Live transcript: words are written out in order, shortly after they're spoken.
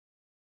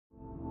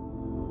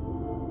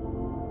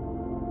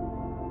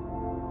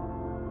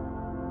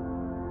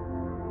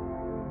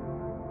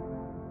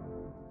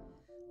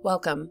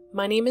Welcome,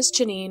 my name is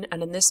Janine,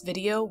 and in this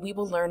video we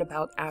will learn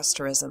about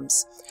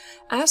asterisms.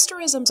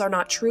 Asterisms are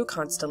not true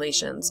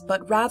constellations,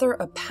 but rather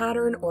a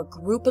pattern or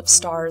group of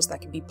stars that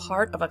can be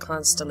part of a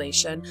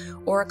constellation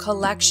or a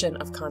collection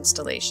of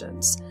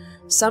constellations.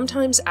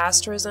 Sometimes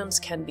asterisms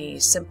can be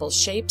simple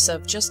shapes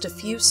of just a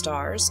few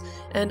stars,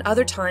 and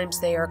other times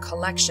they are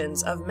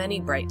collections of many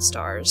bright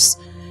stars.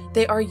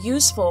 They are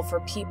useful for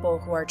people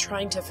who are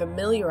trying to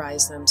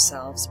familiarize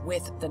themselves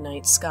with the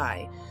night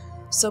sky.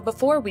 So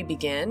before we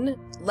begin,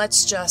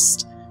 let's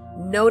just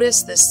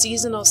notice the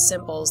seasonal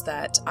symbols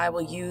that I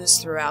will use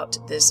throughout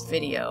this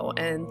video,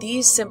 and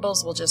these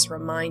symbols will just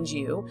remind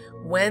you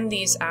when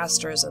these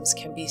asterisms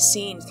can be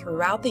seen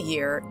throughout the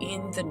year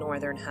in the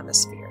northern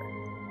hemisphere.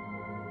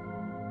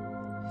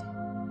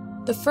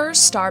 The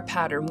first star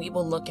pattern we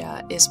will look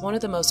at is one of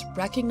the most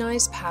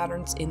recognized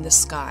patterns in the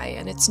sky,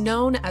 and it's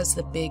known as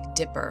the Big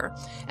Dipper.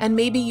 And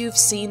maybe you've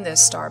seen this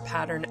star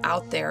pattern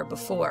out there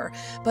before,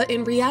 but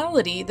in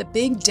reality, the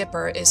Big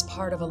Dipper is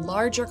part of a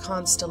larger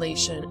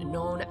constellation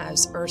known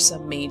as Ursa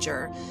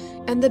Major.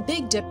 And the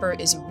Big Dipper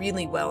is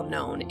really well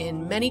known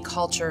in many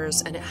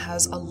cultures, and it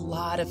has a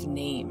lot of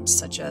names,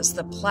 such as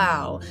the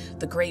Plow,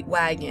 the Great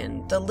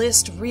Wagon. The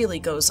list really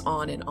goes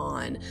on and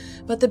on.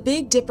 But the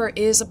Big Dipper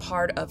is a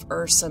part of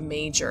Ursa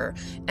Major,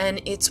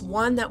 and it's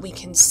one that we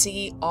can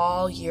see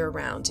all year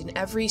round in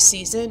every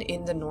season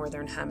in the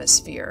northern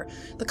hemisphere.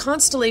 The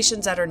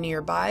constellations that are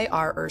nearby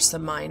are Ursa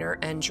Minor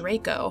and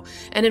Draco,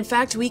 and in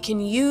fact we can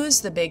use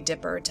the Big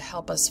Dipper to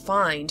help us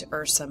find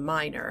Ursa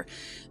Minor.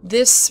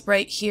 This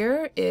right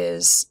here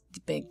is the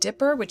Big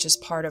Dipper, which is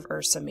part of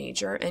Ursa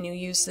Major, and you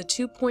use the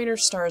two pointer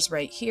stars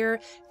right here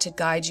to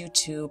guide you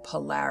to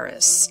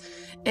Polaris.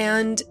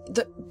 And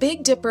the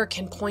Big Dipper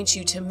can point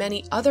you to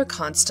many other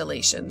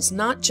constellations,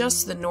 not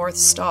just the North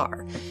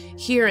Star.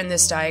 Here in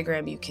this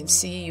diagram you can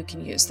see you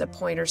can use the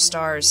pointer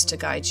stars to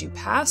guide you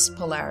past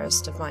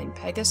Polaris to find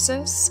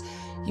Pegasus.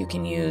 You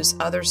can use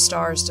other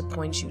stars to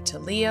point you to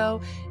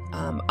Leo.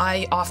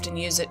 I often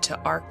use it to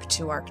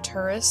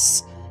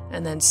Arcturus,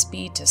 and then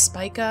Speed to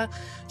Spica.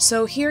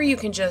 So here you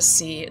can just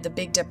see the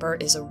Big Dipper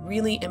is a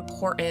really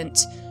important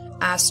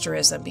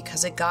asterism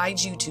because it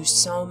guides you to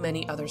so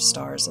many other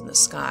stars in the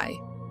sky.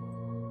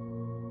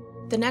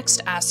 The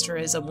next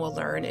asterism we'll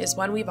learn is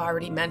one we've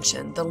already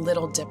mentioned, the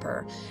Little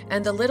Dipper.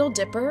 And the Little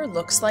Dipper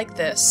looks like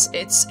this.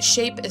 Its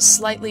shape is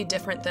slightly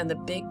different than the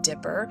Big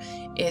Dipper.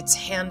 Its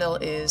handle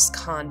is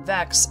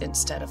convex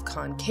instead of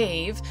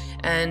concave,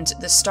 and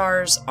the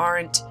stars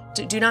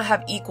do not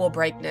have equal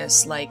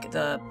brightness like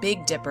the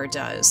Big Dipper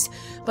does.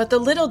 But the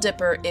Little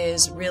Dipper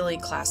is really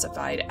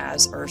classified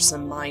as Ursa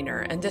Minor,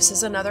 and this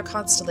is another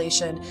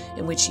constellation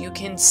in which you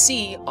can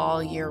see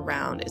all year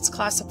round. It's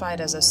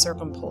classified as a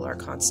circumpolar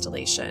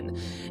constellation,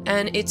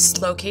 and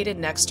it's located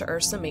next to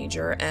Ursa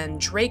Major,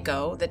 and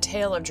Draco, the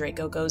tail of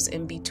Draco, goes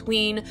in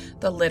between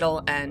the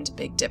Little and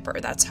Big Dipper.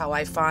 That's how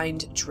I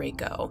find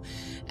Draco.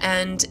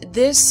 And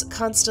this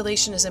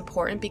constellation is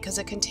important because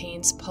it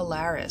contains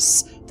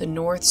Polaris, the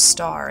North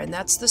Star, and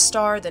that's the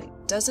star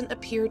that doesn't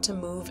appear to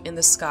move in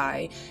the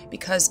sky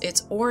because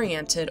it's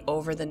oriented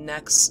over the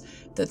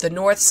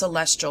North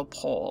Celestial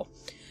Pole.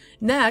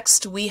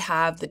 Next, we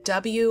have the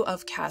W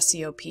of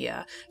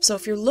Cassiopeia. So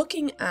if you're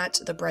looking at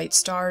the bright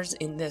stars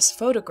in this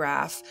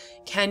photograph,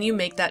 can you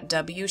make that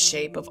W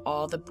shape of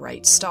all the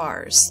bright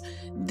stars?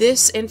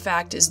 This, in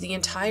fact, is the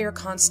entire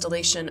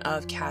constellation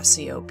of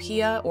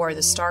Cassiopeia, or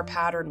the star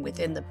pattern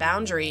within the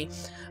boundary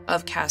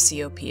of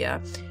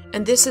Cassiopeia.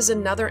 And this is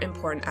another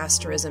important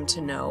asterism to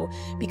know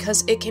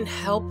because it can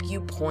help you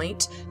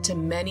point to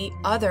many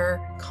other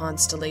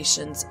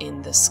constellations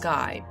in the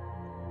sky.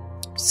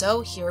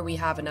 So here we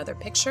have another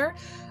picture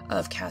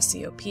of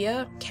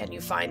Cassiopeia. Can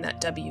you find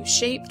that W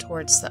shape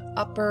towards the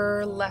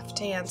upper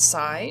left-hand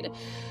side?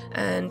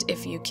 And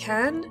if you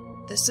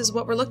can, this is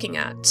what we're looking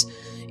at.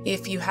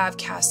 If you have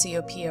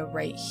Cassiopeia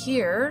right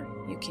here,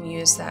 you can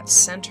use that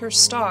center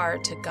star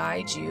to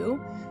guide you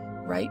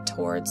right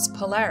towards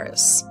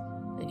Polaris.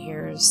 And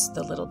here's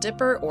the Little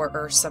Dipper, or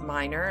Ursa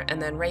Minor,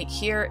 and then right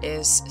here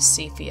is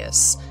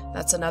Cepheus.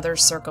 That's another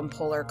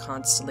circumpolar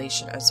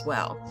constellation as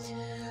well.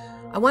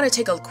 I want to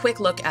take a quick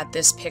look at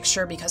this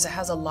picture because it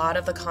has a lot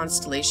of the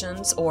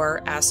constellations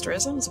or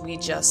asterisms we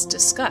just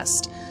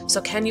discussed. So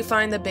can you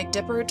find the Big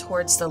Dipper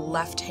towards the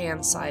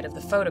left-hand side of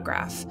the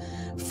photograph?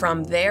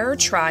 From there,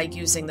 try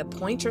using the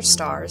pointer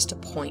stars to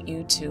point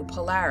you to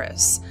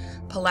Polaris.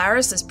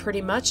 Polaris is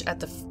pretty much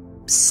at the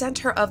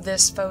center of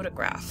this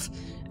photograph.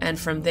 And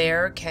from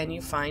there, can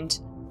you find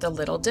the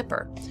Little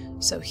Dipper?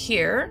 So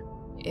here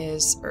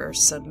is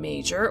Ursa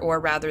Major, or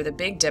rather the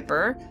Big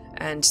Dipper,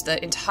 and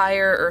the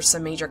entire Ursa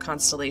Major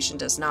constellation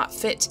does not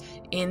fit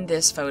in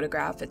this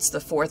photograph. It's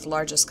the fourth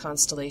largest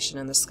constellation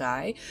in the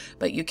sky,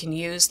 but you can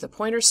use the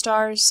pointer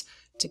stars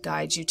to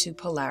guide you to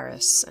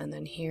Polaris. And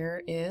then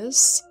here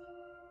is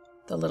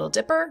the Little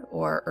Dipper,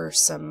 or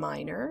Ursa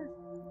Minor.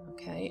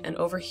 Okay, and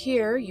over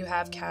here you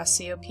have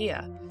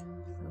Cassiopeia.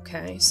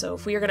 Okay, so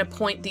if we are going to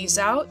point these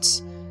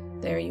out,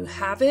 there you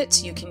have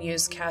it. You can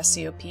use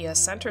Cassiopeia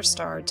center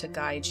star to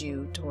guide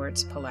you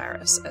towards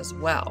Polaris as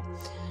well.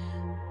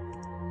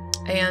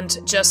 And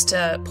just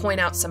to point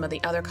out some of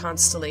the other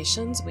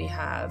constellations, we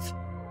have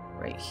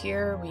right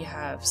here, we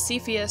have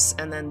Cepheus,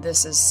 and then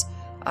this is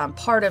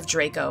part of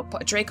Draco.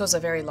 Draco's a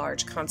very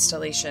large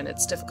constellation.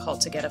 It's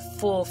difficult to get a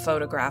full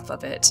photograph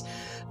of it.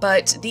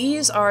 But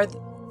these are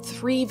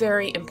 3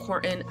 very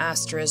important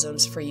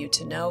asterisms for you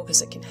to know,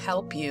 because it can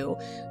help you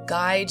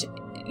guide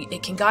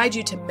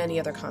you to many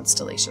other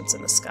constellations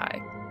in the sky.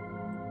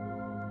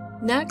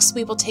 Next,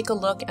 we will take a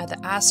look at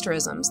the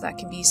asterisms that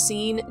can be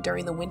seen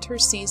during the winter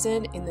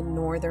season in the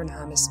northern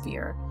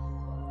hemisphere.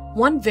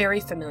 One very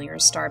familiar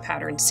star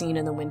pattern seen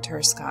in the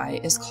winter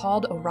sky is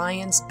called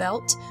Orion's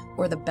Belt,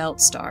 or the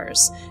Belt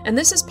Stars, and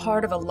this is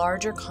part of a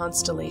larger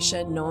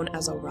constellation known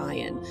as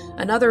Orion,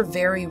 another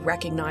very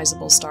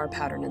recognizable star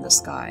pattern in the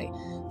sky.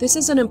 This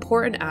is an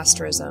important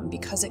asterism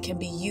because it can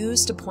be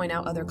used to point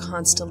out other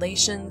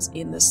constellations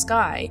in the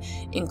sky,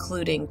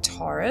 including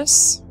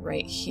Taurus,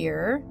 right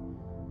here,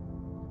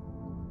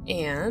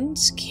 and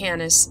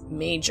Canis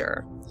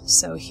Major.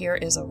 So here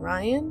is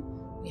Orion.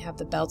 We have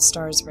the belt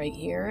stars right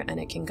here, and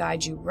it can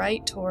guide you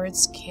right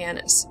towards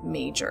Canis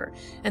Major.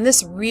 And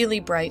this really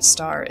bright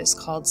star is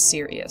called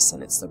Sirius,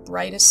 and it's the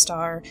brightest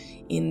star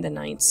in the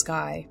night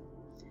sky.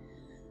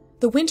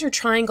 The winter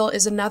triangle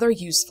is another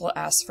useful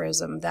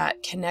asterism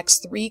that connects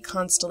 3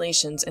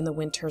 constellations in the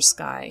winter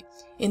sky.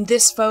 In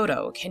this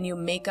photo, can you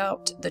make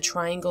out the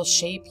triangle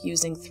shape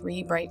using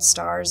 3 bright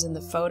stars in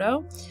the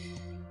photo?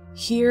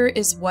 Here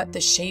is what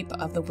the shape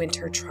of the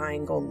winter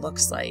triangle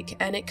looks like,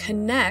 and it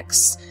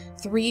connects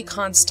 3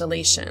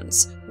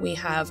 constellations. We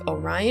have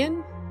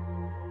Orion,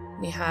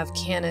 we have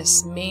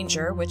Canis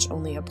Major, which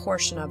only a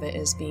portion of it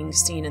is being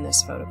seen in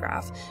this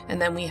photograph, and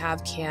then we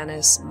have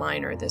Canis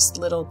Minor, this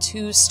little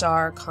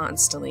 2-star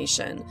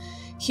constellation.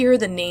 Here are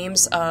the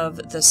names of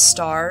the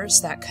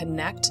stars that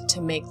connect to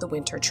make the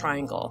winter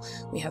triangle.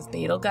 We have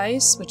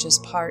Betelgeuse, which is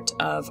part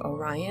of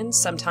Orion.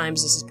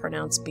 Sometimes this is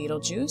pronounced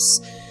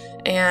Betelgeuse.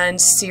 And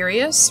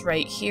Sirius,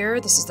 right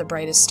here, this is the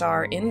brightest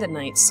star in the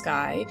night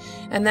sky.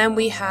 And then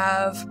we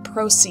have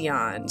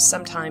Procyon,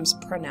 sometimes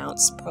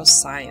pronounced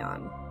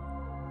Procyon.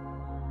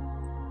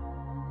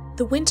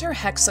 The winter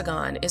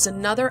hexagon is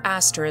another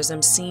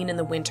asterism seen in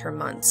the winter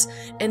months,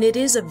 and it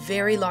is a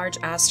very large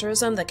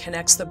asterism that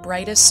connects the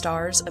brightest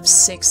stars of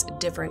 6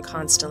 different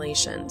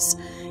constellations.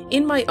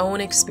 In my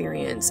own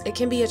experience, it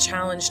can be a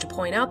challenge to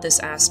point out this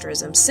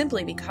asterism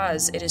simply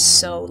because it is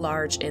so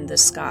large in the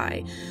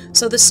sky.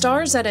 So the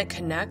stars that it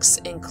connects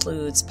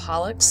includes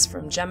Pollux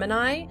from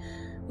Gemini,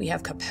 we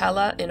have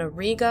Capella in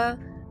Auriga,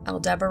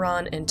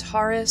 Aldebaran in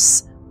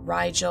Taurus,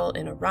 Rigel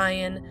in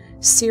Orion,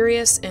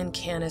 Sirius in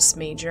Canis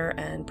Major,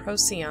 and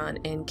Procyon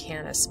in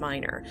Canis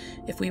Minor.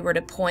 If we were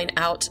to point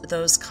out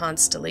those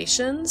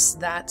constellations,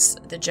 that's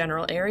the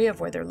general area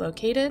of where they're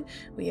located.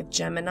 We have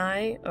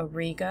Gemini,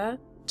 Auriga,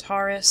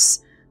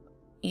 Taurus,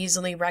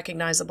 easily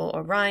recognizable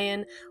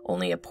Orion,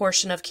 only a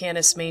portion of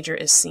Canis Major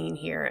is seen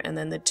here, and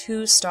then the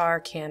 2-star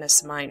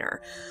Canis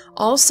Minor.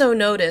 Also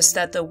notice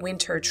that the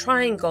winter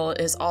triangle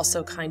is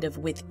also kind of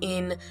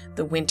within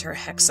the winter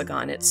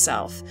hexagon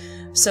itself.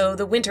 So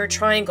the winter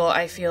triangle,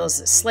 I feel, is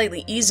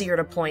slightly easier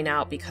to point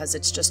out because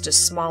it's just a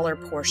smaller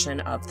portion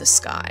of the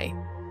sky.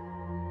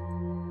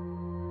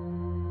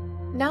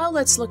 Now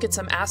let's look at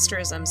some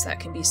asterisms that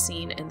can be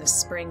seen in the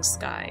spring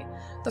sky.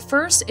 The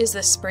first is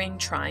the spring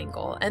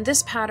triangle, and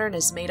this pattern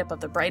is made up of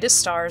the brightest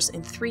stars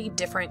in 3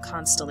 different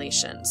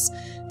constellations.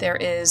 There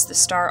is the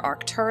star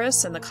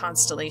Arcturus in the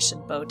constellation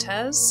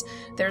Boötes,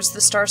 there's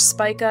the star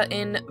Spica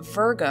in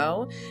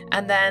Virgo,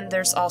 and then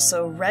there's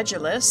also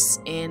Regulus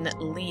in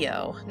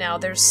Leo. Now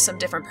there's some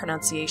different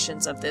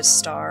pronunciations of this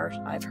star.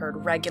 I've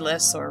heard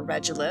Regulus or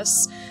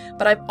Regulus,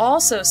 but I've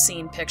also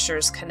seen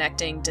pictures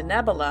connecting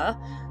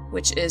Denebula,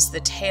 which is the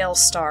tail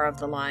star of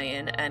the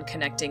lion, and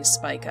connecting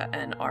Spica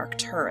and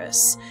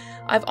Arcturus.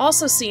 I've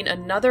also seen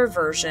another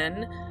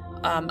version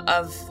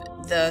of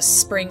the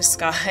spring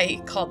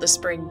sky called the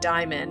spring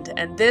diamond,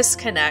 and this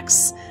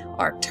connects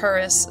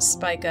Arcturus,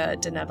 Spica,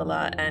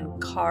 Denebula,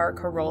 and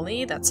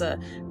Caroli. That's a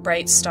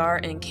bright star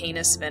in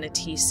Canis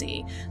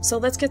Venatici. So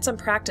let's get some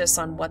practice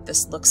on what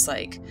this looks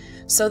like.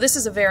 So this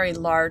is a very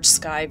large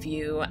sky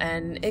view,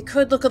 and it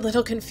could look a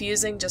little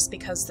confusing just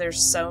because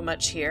there's so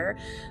much here.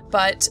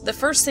 But the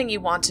first thing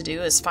you want to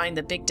do is find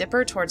the Big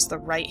Dipper towards the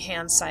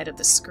right-hand side of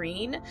the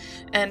screen,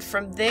 and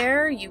from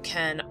there you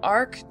can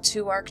arc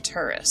to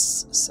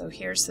Arcturus. So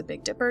here's the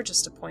Big Dipper,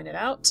 just to point it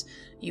out.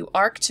 You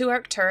arc to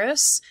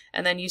Arcturus,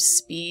 and then you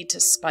speed to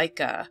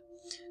Spica.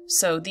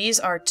 So these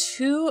are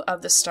 2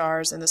 of the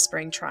stars in the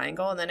spring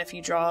triangle, and then if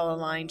you draw a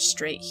line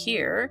straight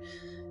here,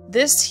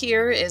 this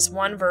here is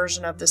one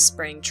version of the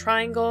spring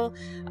triangle.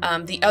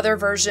 The other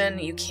version,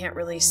 you can't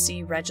really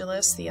see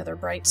Regulus, the other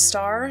bright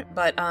star,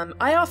 but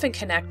I often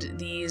connect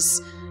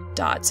these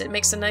dots. It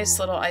makes a nice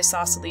little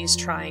isosceles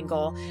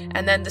triangle,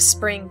 and then the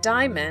spring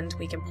diamond,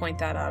 we can point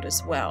that out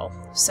as well.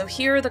 So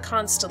here are the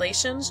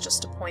constellations,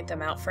 just to point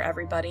them out for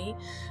everybody.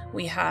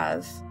 We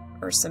have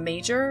Ursa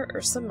Major,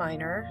 Ursa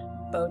Minor,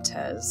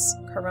 Boötes,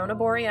 Corona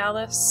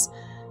Borealis.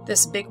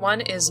 This big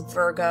one is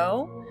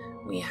Virgo.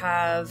 We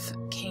have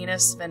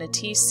Canis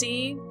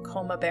Venatici,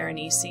 Coma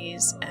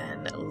Berenices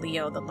and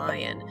Leo the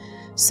lion.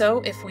 So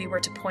if we were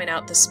to point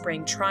out the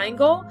spring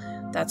triangle,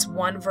 that's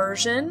one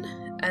version,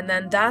 and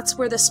then that's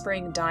where the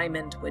spring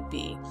diamond would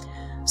be.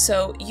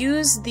 So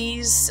use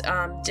these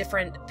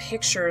different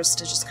pictures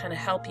to just kind of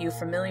help you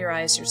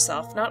familiarize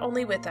yourself not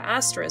only with the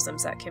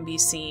asterisms that can be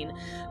seen,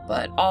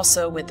 but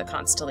also with the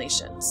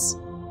constellations.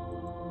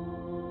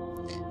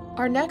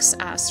 Our next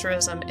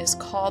asterism is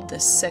called the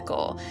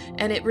sickle,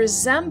 and it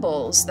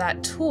resembles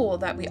that tool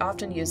that we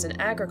often use in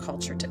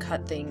agriculture to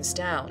cut things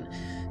down.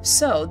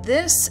 So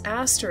this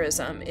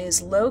asterism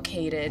is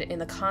located in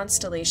the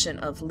constellation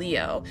of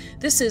Leo.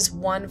 This is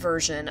one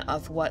version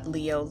of what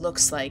Leo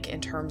looks like in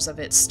terms of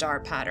its star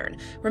pattern.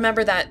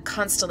 Remember that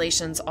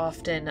constellations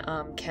often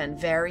can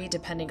vary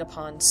depending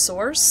upon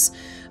source,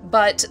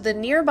 but the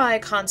nearby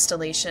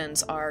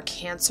constellations are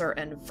Cancer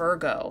and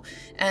Virgo,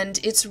 and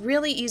it's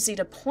really easy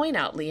to point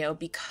out Leo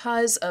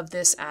because of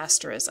this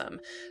asterism.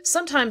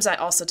 Sometimes I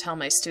also tell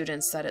my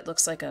students that it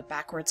looks like a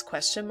backwards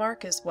question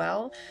mark as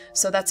well,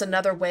 so that's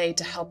another way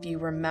to help you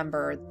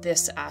remember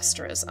this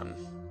asterism.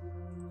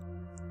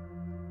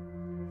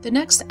 The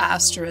next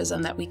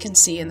asterism that we can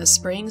see in the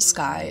spring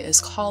sky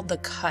is called the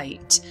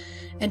Kite,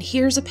 and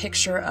here's a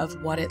picture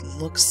of what it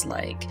looks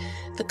like.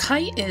 The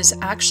Kite is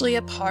actually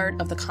a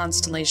part of the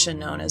constellation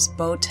known as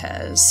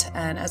Boötes,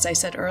 and as I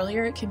said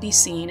earlier, it can be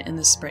seen in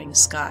the spring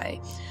sky.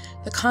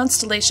 The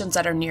constellations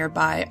that are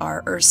nearby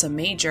are Ursa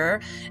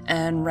Major,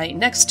 and right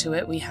next to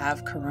it we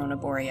have Corona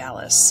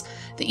Borealis.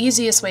 The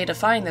easiest way to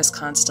find this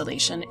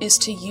constellation is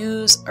to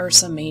use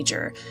Ursa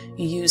Major.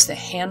 You use the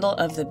handle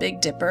of the Big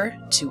Dipper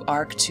to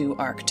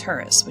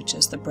Arcturus, which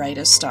is the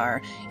brightest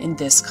star in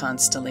this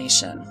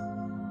constellation.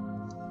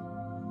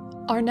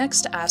 Our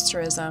next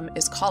asterism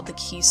is called the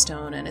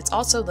Keystone, and it's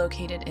also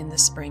located in the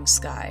spring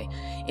sky.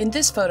 In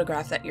this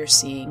photograph that you're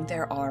seeing,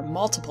 there are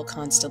multiple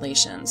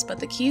constellations, but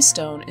the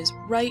Keystone is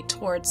right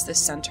towards the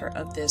center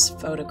of this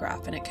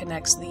photograph, and it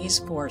connects these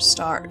four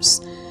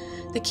stars.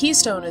 The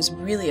Keystone is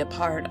really a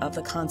part of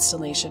the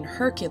constellation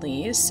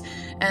Hercules,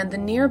 and the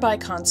nearby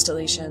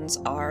constellations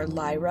are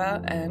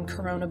Lyra and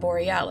Corona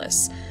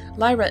Borealis.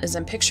 Lyra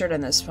isn't pictured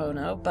in this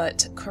photo,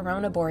 but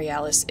Corona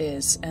Borealis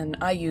is, and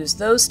I use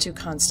those two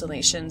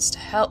constellations to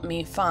help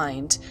me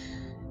find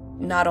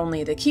not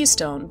only the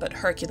Keystone, but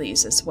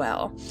Hercules as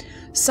well.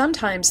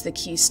 Sometimes the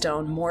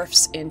Keystone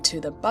morphs into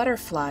the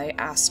butterfly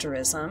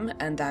asterism,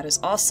 and that is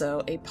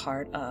also a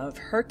part of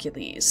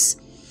Hercules.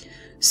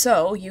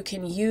 So you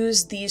can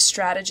use these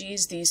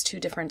strategies, these two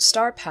different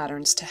star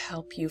patterns, to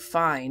help you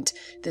find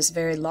this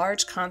very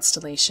large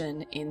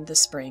constellation in the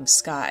spring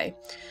sky.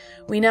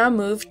 We now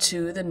move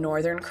to the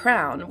Northern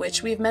Crown,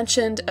 which we've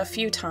mentioned a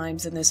few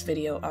times in this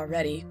video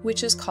already,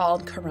 which is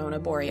called Corona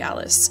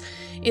Borealis.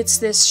 It's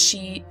this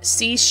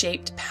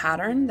C-shaped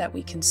pattern that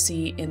we can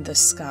see in the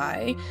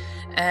sky,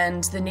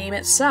 and the name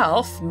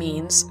itself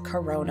means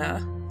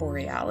Corona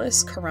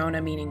Borealis,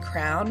 Corona meaning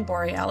crown,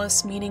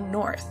 Borealis meaning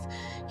north.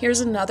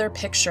 Here's another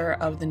picture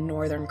of the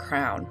Northern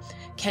Crown.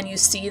 Can you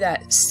see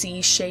that C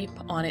shape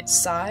on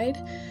its side?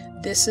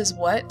 This is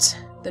what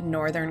the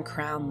Northern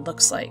Crown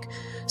looks like.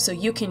 So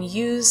you can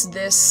use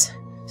this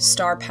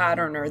star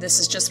pattern, or this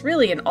is just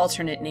really an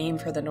alternate name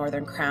for the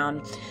Northern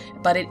Crown,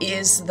 but it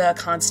is the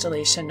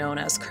constellation known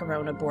as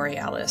Corona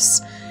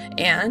Borealis.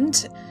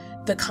 And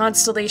the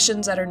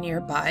constellations that are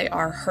nearby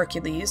are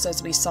Hercules,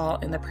 as we saw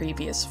in the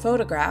previous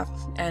photograph,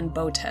 and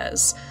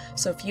Boötes.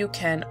 So if you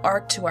can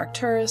arc to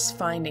Arcturus,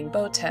 finding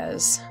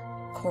Boötes,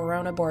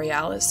 Corona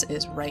Borealis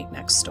is right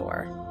next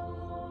door.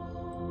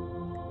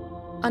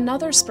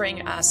 Another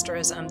spring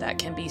asterism that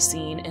can be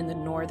seen in the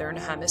northern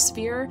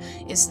hemisphere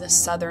is the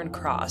Southern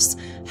Cross.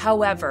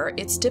 However,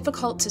 it's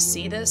difficult to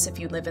see this if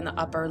you live in the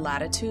upper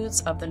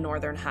latitudes of the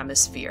northern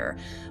hemisphere.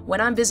 When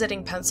I'm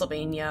visiting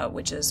Pennsylvania,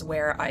 which is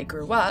where I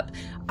grew up,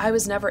 I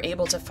was never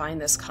able to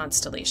find this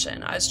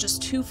constellation. I was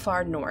just too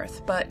far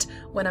north, but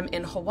when I'm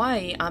in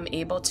Hawaii, I'm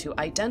able to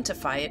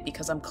identify it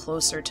because I'm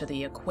closer to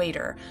the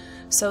equator.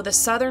 So the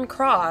Southern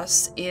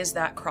Cross is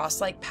that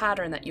cross-like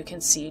pattern that you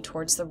can see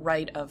towards the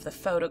right of the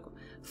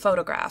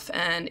photograph,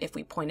 and if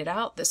we point it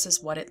out, this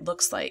is what it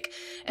looks like.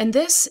 And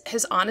this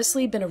has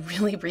honestly been a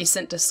really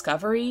recent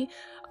discovery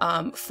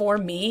for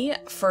me.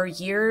 For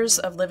years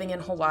of living in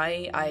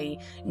Hawaii, I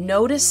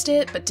noticed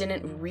it but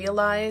didn't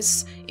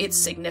realize its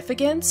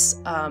significance.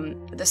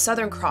 The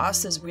Southern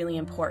Cross is really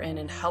important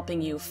in helping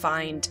you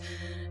find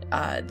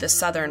the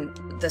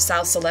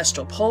South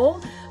Celestial Pole,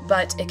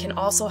 but it can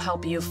also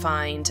help you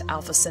find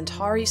Alpha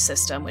Centauri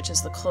system, which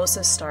is the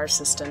closest star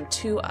system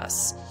to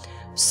us.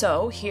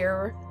 So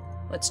here,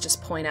 let's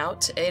just point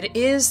out, it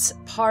is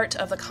part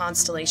of the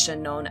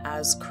constellation known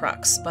as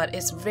Crux, but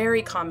it's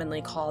very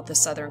commonly called the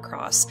Southern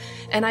Cross.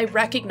 And I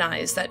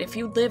recognize that if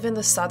you live in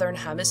the Southern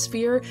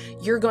Hemisphere,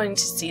 you're going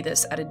to see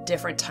this at a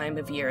different time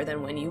of year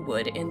than when you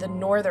would in the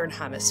Northern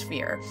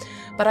Hemisphere.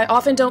 But I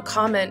often don't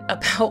comment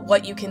about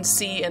what you can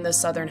see in the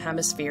Southern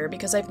Hemisphere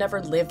because I've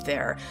never lived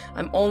there.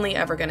 I'm only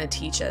ever going to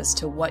teach as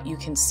to what you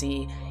can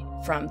see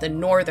from the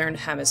northern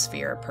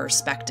hemisphere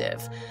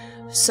perspective.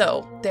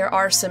 So there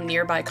are some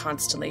nearby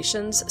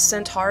constellations.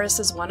 Centaurus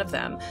is one of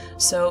them.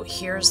 So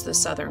here's the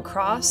Southern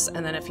Cross,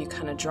 and then if you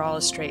kind of draw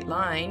a straight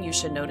line, you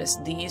should notice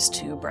these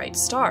two bright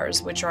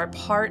stars, which are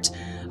part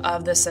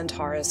of the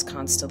Centaurus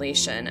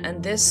constellation.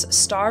 And this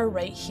star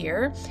right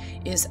here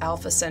is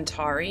Alpha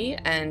Centauri,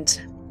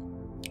 and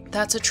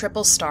that's a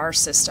triple star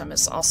system.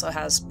 It also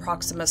has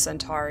Proxima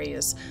Centauri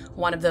as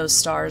one of those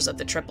stars of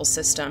the triple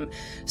system.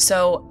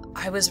 So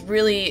I was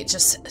really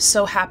just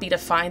so happy to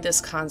find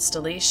this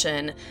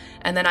constellation.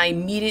 And then I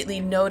immediately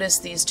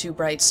noticed these two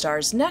bright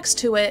stars next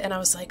to it. And I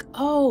was like,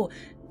 oh,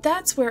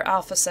 that's where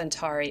Alpha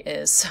Centauri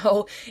is.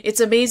 So it's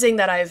amazing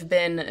that I've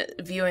been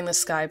viewing the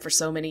sky for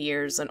so many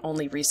years and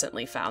only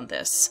recently found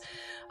this.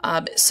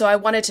 So I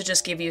wanted to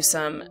just give you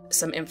some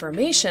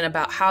information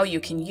about how you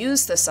can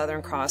use the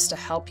Southern Cross to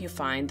help you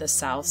find the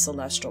South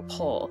Celestial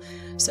Pole.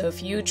 So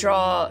if you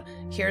draw,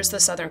 here's the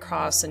Southern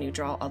Cross, and you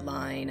draw a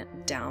line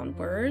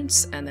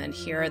downwards, and then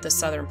here are the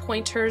southern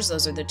pointers.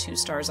 Those are the two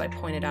stars I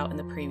pointed out in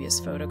the previous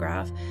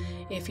photograph.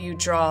 If you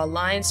draw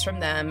lines from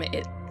them,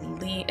 it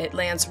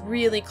lands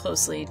really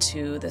closely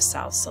to the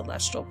South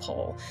Celestial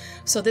Pole.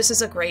 So this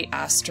is a great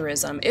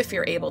asterism, if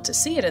you're able to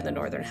see it in the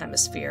Northern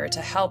Hemisphere,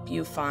 to help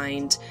you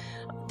find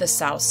the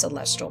South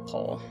Celestial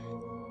Pole.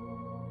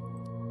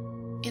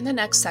 In the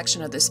next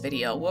section of this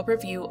video, we'll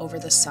review over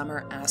the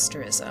summer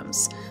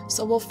asterisms.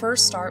 So we'll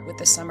first start with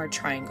the summer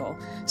triangle.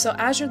 So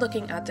as you're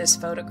looking at this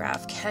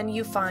photograph, can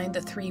you find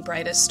the three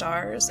brightest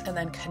stars and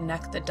then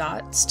connect the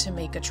dots to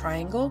make a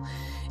triangle?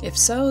 If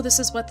so, this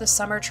is what the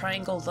summer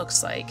triangle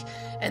looks like.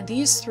 And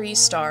these three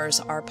stars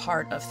are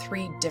part of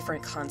three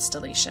different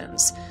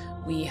constellations.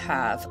 We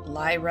have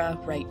Lyra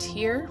right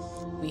here,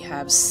 we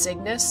have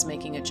Cygnus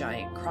making a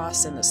giant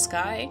cross in the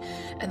sky,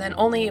 and then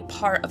only a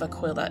part of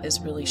Aquila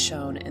is really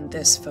shown in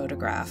this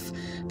photograph.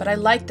 But I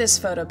like this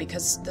photo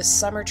because the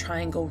summer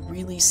triangle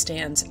really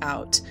stands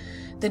out.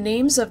 The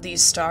names of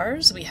these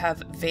stars, we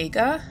have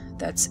Vega,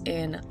 that's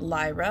in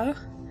Lyra,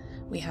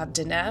 we have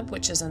Deneb,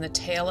 which is in the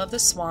tail of the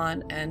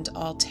swan, and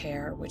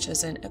Altair, which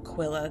is in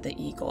Aquila,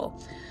 the eagle.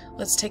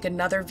 Let's take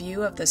another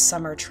view of the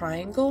summer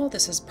triangle.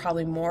 This is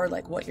probably more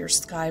like what your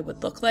sky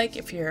would look like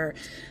if you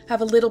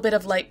have a little bit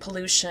of light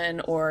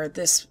pollution, or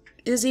this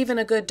is even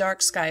a good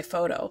dark sky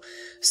photo.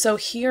 So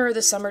here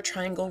the summer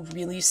triangle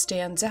really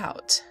stands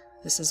out.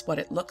 This is what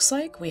it looks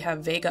like. We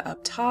have Vega up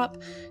top,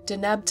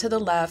 Deneb to the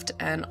left,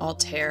 and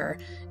Altair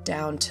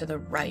down to the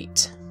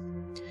right.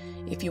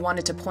 If you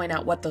wanted to point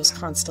out what those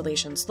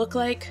constellations look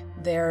like,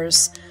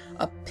 there's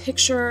a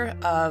picture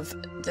of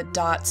the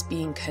dots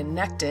being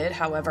connected.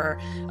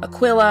 However,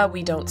 Aquila,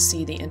 we don't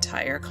see the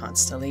entire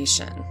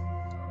constellation.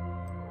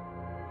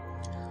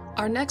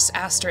 Our next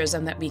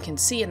asterism that we can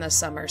see in the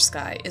summer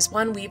sky is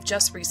one we've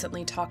just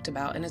recently talked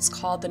about, and it's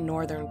called the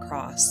Northern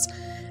Cross.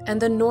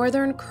 And the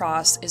Northern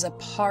Cross is a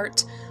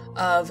part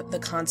of the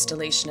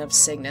constellation of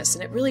Cygnus,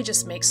 and it really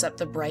just makes up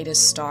the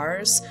brightest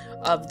stars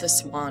of the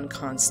Swan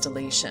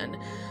constellation.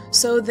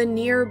 So the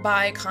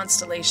nearby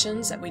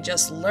constellations that we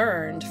just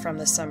learned from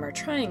the summer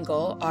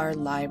triangle are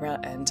Lyra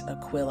and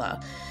Aquila.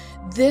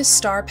 This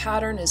star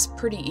pattern is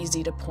pretty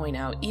easy to point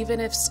out, even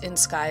if it's in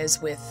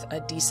skies with a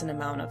decent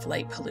amount of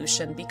light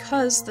pollution,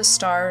 because the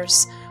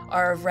stars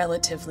are of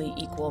relatively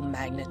equal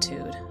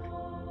magnitude.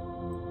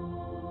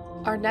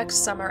 Our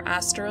next summer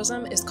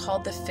asterism is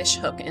called the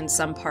fishhook in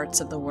some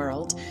parts of the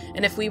world,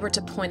 and if we were to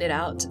point it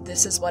out,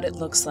 this is what it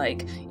looks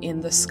like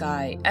in the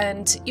sky.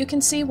 And you can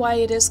see why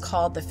it is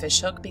called the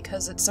fishhook,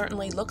 because it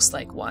certainly looks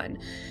like one.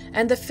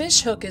 And the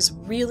fishhook is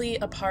really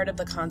a part of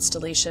the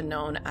constellation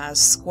known as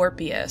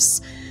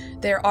Scorpius.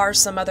 There are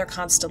some other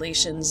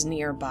constellations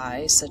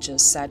nearby, such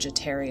as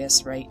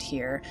Sagittarius right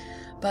here.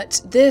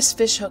 But this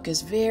fishhook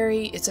is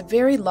it's a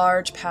very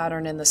large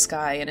pattern in the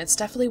sky, and it's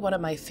definitely one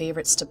of my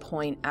favorites to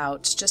point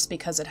out just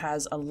because it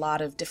has a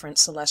lot of different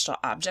celestial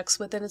objects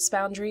within its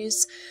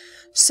boundaries.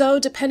 So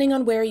depending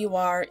on where you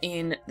are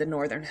in the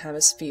Northern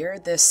Hemisphere,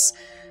 this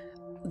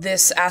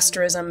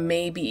asterism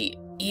may be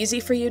easy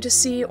for you to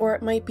see, or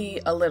it might be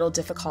a little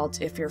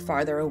difficult if you're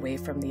farther away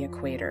from the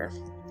equator.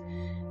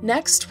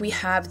 Next, we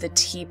have the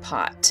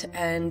teapot,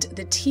 and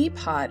the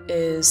teapot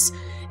is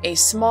a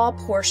small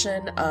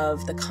portion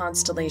of the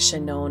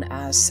constellation known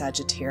as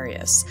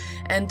Sagittarius.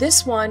 And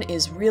this one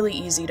is really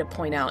easy to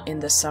point out in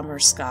the summer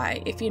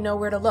sky if you know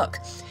where to look.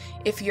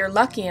 If you're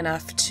lucky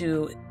enough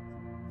to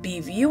be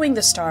viewing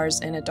the stars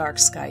in a dark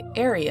sky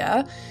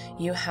area,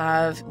 you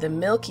have the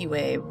Milky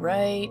Way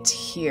right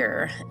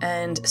here,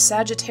 and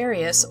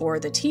Sagittarius, or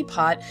the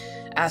teapot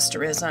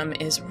asterism,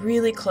 is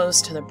really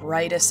close to the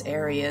brightest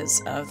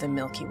areas of the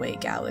Milky Way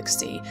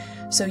galaxy.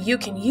 So you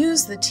can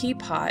use the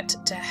teapot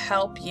to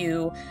help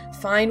you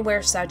find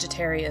where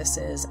Sagittarius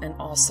is and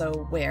also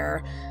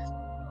where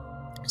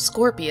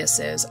Scorpius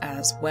is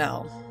as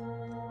well.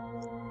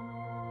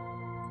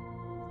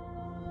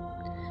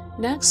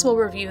 Next, we'll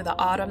review the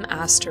autumn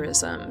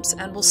asterisms,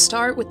 and we'll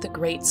start with the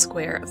Great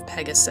Square of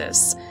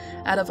Pegasus.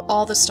 Out of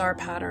all the star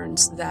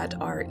patterns that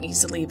are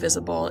easily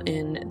visible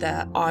in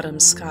the autumn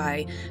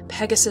sky,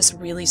 Pegasus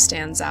really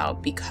stands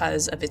out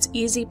because of its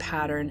easy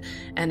pattern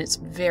and its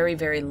very,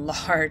 very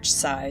large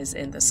size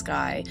in the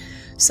sky.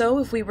 So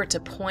if we were to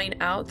point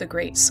out the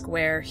Great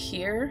Square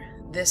here,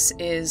 this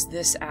is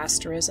this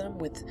asterism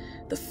with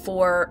the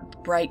 4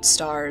 bright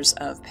stars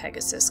of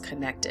Pegasus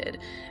connected.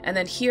 And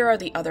then here are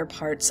the other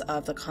parts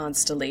of the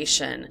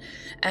constellation.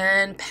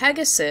 And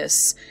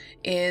Pegasus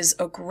is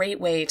a great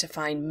way to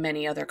find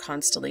many other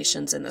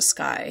constellations in the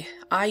sky.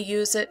 I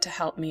use it to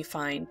help me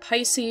find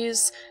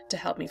Pisces, to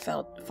help me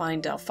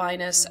find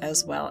Delphinus,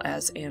 as well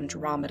as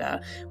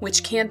Andromeda,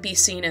 which can't be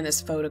seen in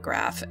this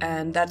photograph.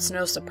 And that's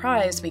no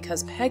surprise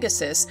because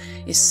Pegasus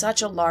is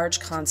such a large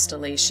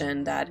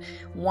constellation that,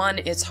 one,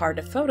 it's hard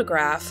to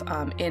photograph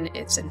in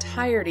its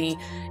entirety,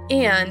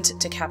 and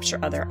to capture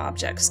other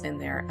objects in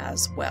there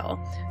as well.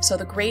 So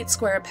the Great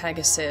Square of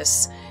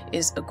Pegasus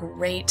is a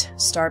great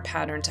star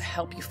pattern to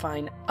help you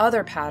find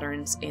other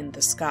patterns in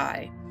the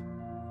sky.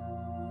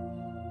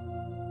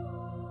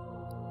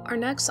 Our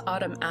next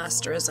autumn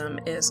asterism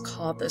is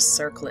called the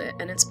Circlet,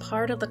 and it's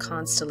part of the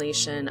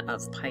constellation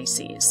of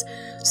Pisces.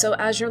 So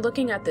as you're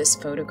looking at this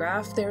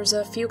photograph, there's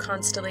a few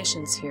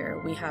constellations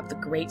here. We have the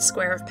Great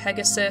Square of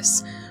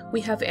Pegasus,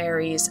 we have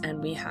Aries,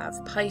 and we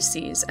have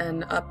Pisces,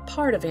 and a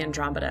part of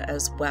Andromeda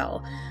as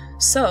well.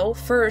 So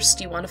first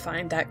you want to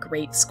find that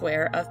Great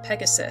Square of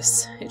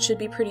Pegasus. It should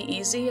be pretty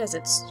easy as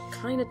it's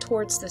kind of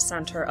towards the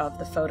center of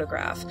the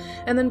photograph.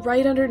 And then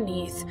right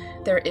underneath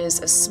there is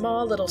a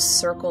small little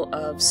circle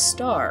of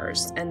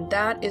stars, and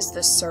that is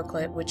the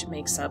circlet which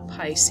makes up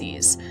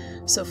Pisces.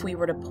 So if we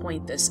were to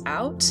point this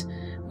out,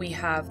 we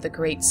have the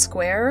Great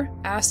Square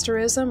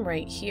asterism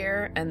right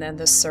here, and then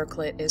the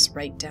circlet is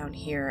right down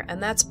here.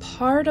 And that's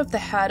part of the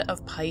head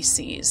of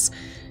Pisces.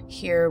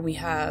 Here we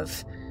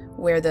have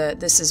where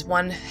this is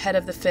one head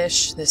of the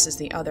fish, this is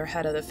the other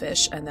head of the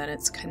fish, and then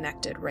it's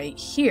connected right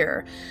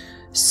here.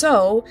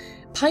 So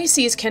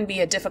Pisces can be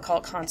a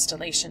difficult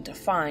constellation to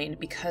find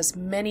because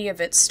many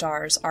of its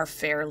stars are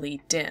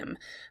fairly dim.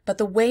 But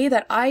the way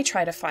that I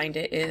try to find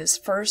it is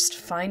first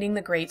finding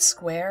the Great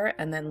Square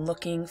and then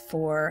looking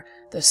for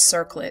the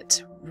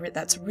circlet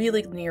that's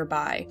really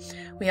nearby.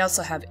 We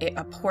also have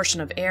a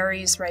portion of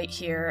Aries right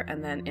here,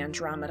 and then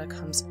Andromeda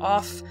comes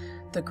off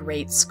the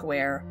Great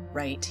Square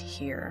right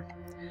here.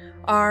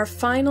 Our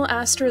final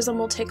asterism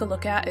we'll take a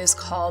look at is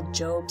called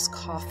Job's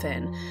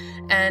Coffin,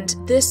 and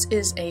this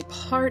is a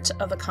part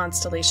of the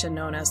constellation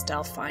known as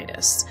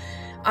Delphinus.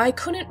 I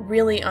couldn't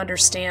really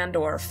understand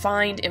or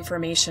find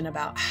information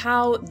about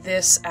how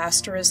this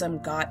asterism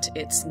got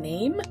its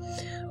name,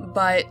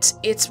 but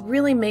it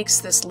really makes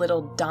this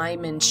little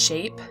diamond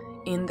shape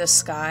in the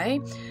sky,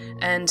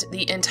 and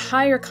the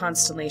entire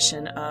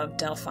constellation of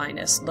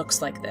Delphinus looks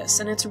like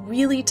this, and it's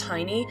really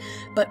tiny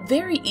but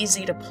very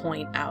easy to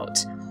point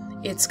out.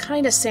 It's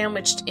kind of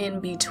sandwiched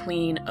in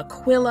between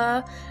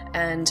Aquila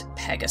and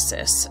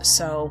Pegasus,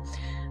 so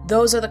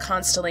those are the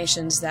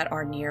constellations that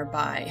are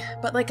nearby.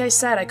 But like I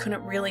said, I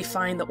couldn't really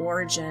find the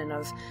origin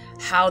of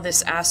how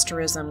this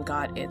asterism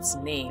got its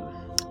name.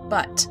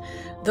 But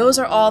those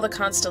are all the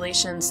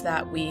constellations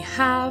that we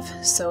have,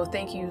 so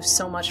thank you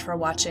so much for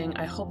watching.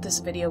 I hope this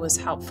video was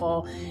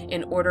helpful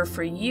in order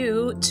for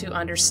you to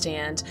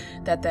understand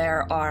that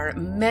there are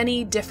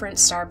many different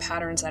star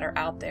patterns that are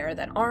out there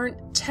that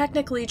aren't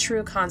technically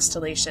true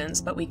constellations,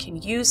 but we can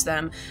use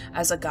them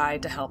as a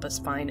guide to help us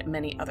find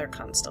many other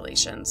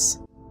constellations.